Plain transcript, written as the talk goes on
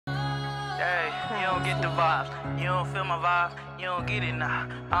Hey, you don't get the vibes. You don't feel my vibe. You don't get it now.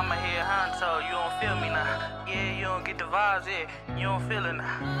 I'm a head honcho. You don't feel me now. Yeah, you don't get the vibes. Yeah, you don't feel it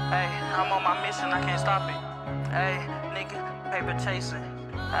now. Hey, I'm on my mission. I can't stop it. Hey, nigga, paper chasing.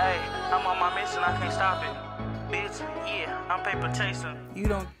 Hey, I'm on my mission. I can't stop it. Bitch, yeah, I'm paper chasing. You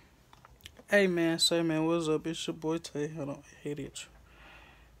don't. Hey man, say man, what's up? It's your boy Tay. Hold on, I hate it.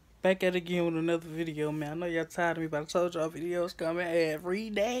 Back at it again with another video, man. I know y'all tired of me, but I told y'all videos coming every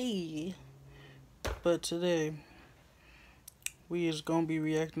day. But today, we is gonna be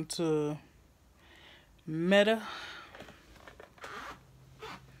reacting to Meta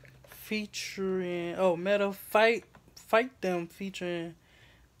featuring Meta Fight Them featuring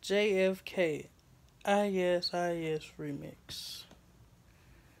JFK IS remix.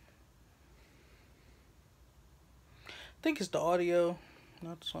 I think it's the audio,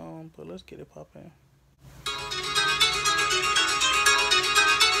 not the song, but let's get it poppin'.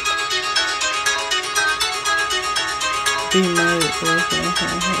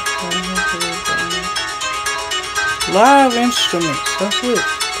 Live instruments. That's it.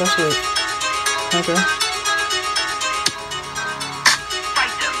 That's it. Okay.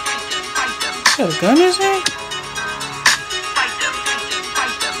 Is that a gun in his hand?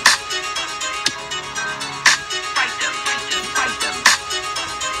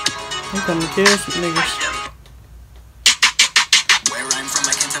 He's gonna kill some niggas. Where I'm from,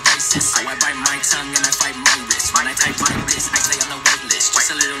 I can't basis. So I bite my tongue and I fight my wrist. When I type my wrist, I stay on the wait list.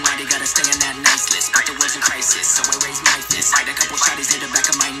 Just a little naughty, gotta stay on that nice list. But the world's in crisis, so I raise my fist. Fight a couple shotties near the back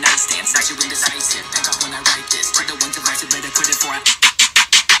of my nightstand. Snatch you indecisive, hang off when I write this. To the ones divisive, better put it for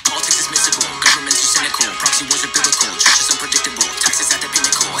politics is miscible, governments are cynical. Proxy wars are biblical, church is unpredictable. Taxes at the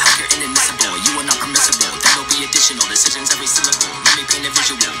pinnacle, healthcare inadmissible. You are not permissible, that'll be additional. Decisions every syllable, let me paint a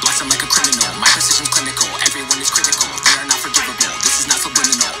visual. Blossom like a criminal, my precision's clinical. Everyone is critical, they are not forgivable. This is not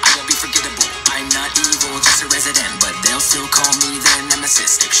subliminal, I won't be forgettable. I'm not evil, just a resident, but they'll still call me their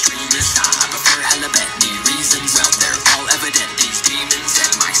nemesis. Extremist, I prefer hella bent. The reasons, well, they're all evident. These demons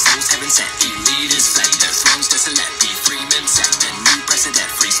and my soul's heaven sent. Elite is fled, their thrones to select. Be freemen set, and new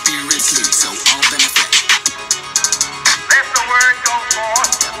precedent. Free spirits lead, so all benefit. Let the word go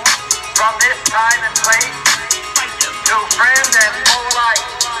forth from this time and place to friend and foe alike,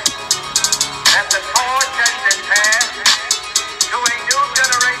 that the torch has been passed to a new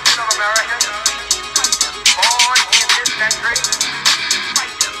generation of Americans born in this century,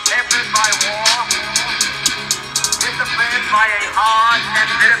 tempered by war, disciplined by a hard and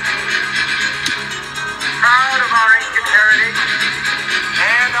bitter peace, proud of our ancient heritage,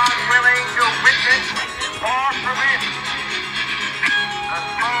 and unwilling to witness or prevent the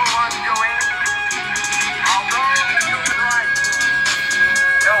slow undoing of those human rights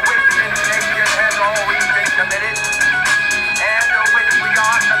to which this nation has always been committed, and to which we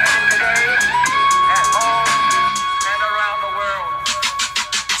are committed today at home and around the world.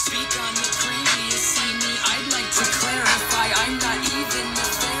 Speak on the previous, see me, I'd like to clarify. I'm not even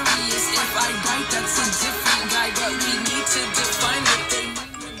nefarious. If I write, that's a different guy, but we need to define what they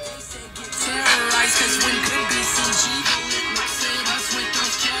mean when they say get terrorized. Cause when good BCG, it looks at us with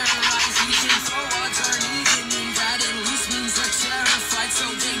those terrorized. Using forwards aren't even mean that, at least means they're terrified. So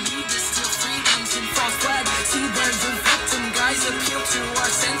they need to steal freedoms and false flag. See, they're the victim, guys. Appeal to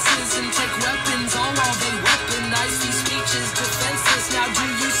our senses and take weapons, all while they weaponize these speeches defenseless. Now do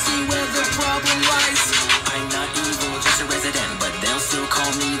you see where the problem lies? I'm not evil, just a resident, but they'll still call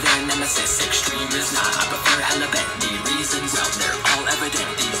me their nemesis. Extremist, nah, I prefer hella bent. The reasons, well, they're all evident.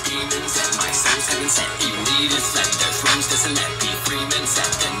 These demons and my soul's heaven sent. Elite is fled, their thrones to select. Be freemen set,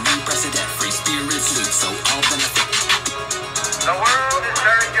 and new precedent. Free spirits lead, so all benefit. The world is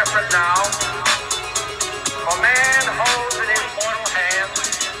very different now, for man holds in his mortal hands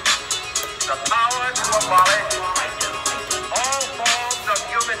the power to abolish all forms of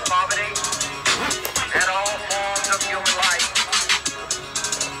human poverty and all forms of human life.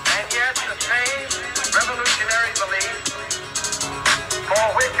 And yet the same revolutionary beliefs for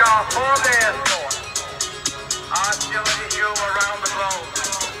which our forebears fought are still an issue around the globe.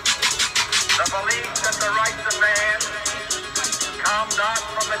 The belief that the rights of man come not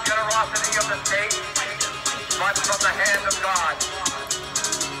from the generosity of the state, but from the hand of God.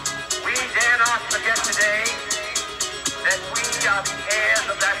 We dare not forget today that we are the heirs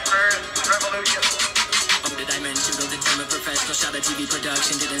of that first revolution. Oh, did I mention build a team of professional shot at TV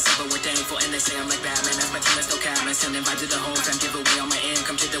production? Didn't sell, but we're thankful, and they say I'm like Batman. As my team is no cabin, sending vibes to the whole fam. Give away all my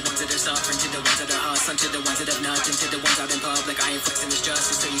income to the ones that are suffering, to the ones that are hustling, to the ones that have nothing, to the ones out in public. I ain't flexing this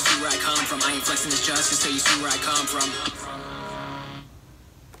justice, so you see where I come from. I ain't flexing this justice, so you see where I come from.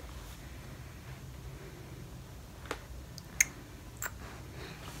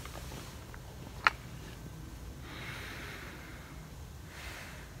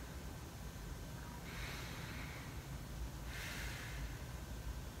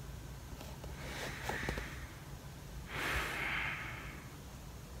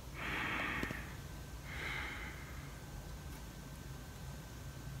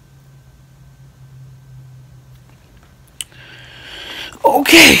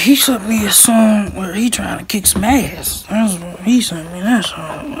 Okay, he sent me a song where he trying to kick some ass. That's what he sent me, that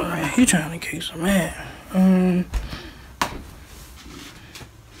song. Right, he trying to kick some ass.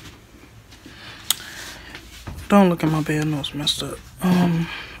 Don't look at my bed, no, it's messed up. I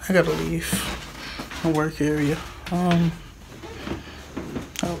gotta leave my work area. Oh,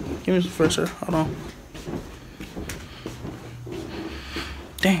 give me some fresh air. Hold on.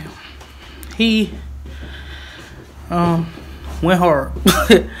 Damn. He went hard.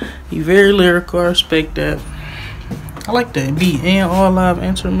 He very lyrical. I respect that. I like that beat and all live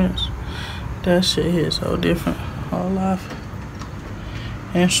instruments. That shit hit so different. All live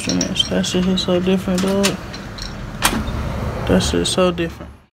instruments. That shit hit so different, dog. That shit so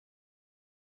different.